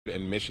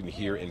and Mission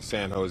here in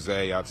San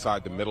Jose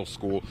outside the middle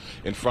school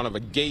in front of a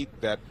gate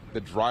that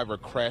the driver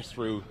crashed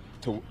through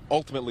to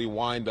ultimately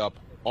wind up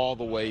all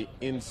the way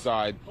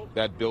inside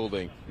that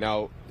building.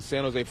 Now,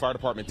 San Jose Fire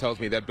Department tells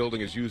me that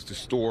building is used to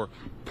store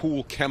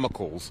pool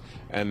chemicals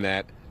and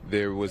that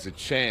there was a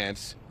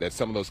chance that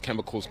some of those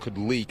chemicals could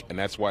leak, and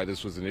that's why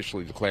this was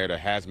initially declared a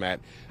hazmat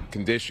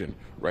condition.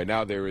 Right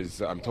now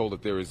I'm told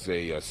that there is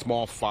a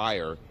small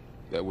fire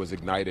that was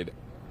ignited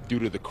due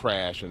to the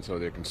crash, and so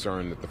they're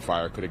concerned that the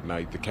fire could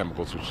ignite the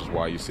chemicals, which is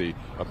why you see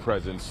a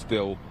presence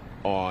still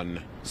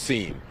on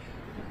scene.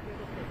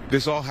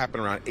 This all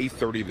happened around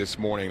 8:30 this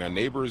morning. Now,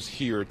 neighbors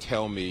here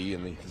tell me,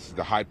 and this is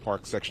the Hyde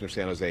Park section of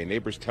San Jose,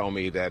 neighbors tell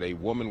me that a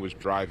woman was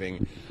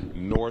driving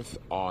north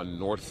on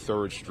North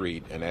 3rd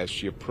Street, and as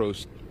she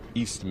approached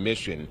East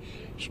Mission,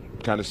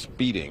 kind of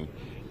speeding,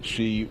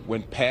 she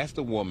went past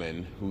a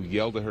woman who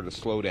yelled at her to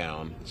slow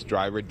down. This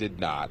driver did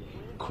not,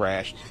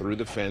 crashed through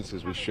the fence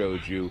as we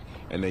showed you,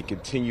 and they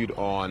continued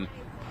on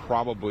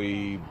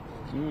probably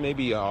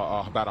maybe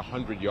about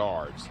 100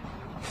 yards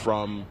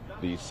from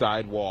the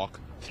sidewalk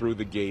through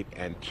the gate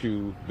and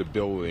to the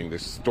building, the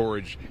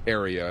storage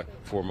area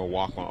for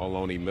Milwaukee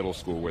Ohlone Middle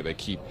School where they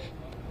keep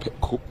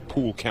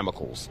pool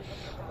chemicals.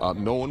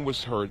 No one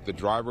was hurt. The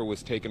driver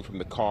was taken from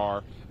the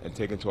car and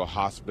taken to a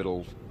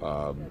hospital,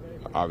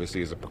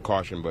 obviously as a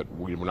precaution, but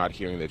we were not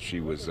hearing that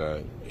she was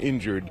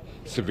injured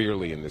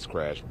severely in this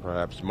crash.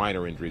 Perhaps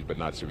minor injuries, but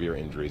not severe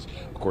injuries.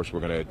 Of course, we're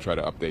going to try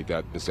to update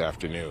that this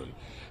afternoon.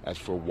 As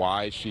for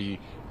why she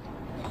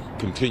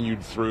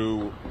continued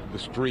through the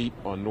street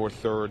on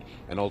North 3rd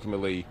and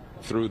ultimately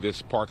through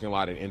this parking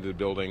lot and into the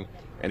building,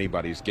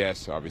 anybody's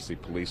guess. Obviously,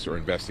 police are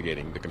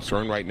investigating. The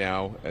concern right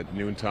now at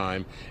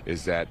noontime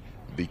is that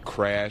the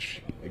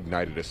crash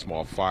ignited a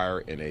small fire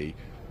in a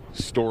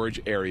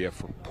storage area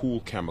for pool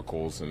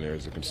chemicals, and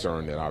there's a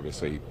concern that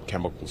obviously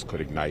chemicals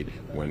could ignite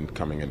when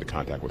coming into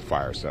contact with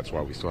fire, so that's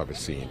why we still have a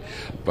scene.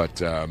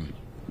 But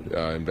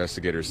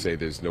investigators say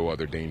there's no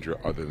other danger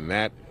other than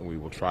that, and we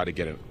will try to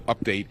get an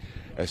update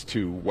as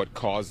to what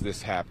caused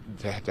this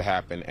to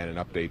happen and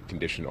an update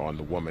condition on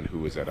the woman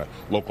who is at a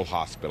local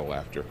hospital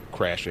after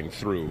crashing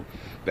through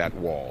that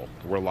wall.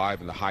 We're live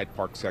in the Hyde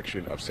Park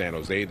section of San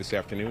Jose this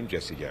afternoon.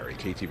 Jesse Gary,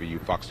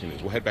 KTVU, Fox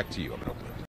News. We'll head back to you.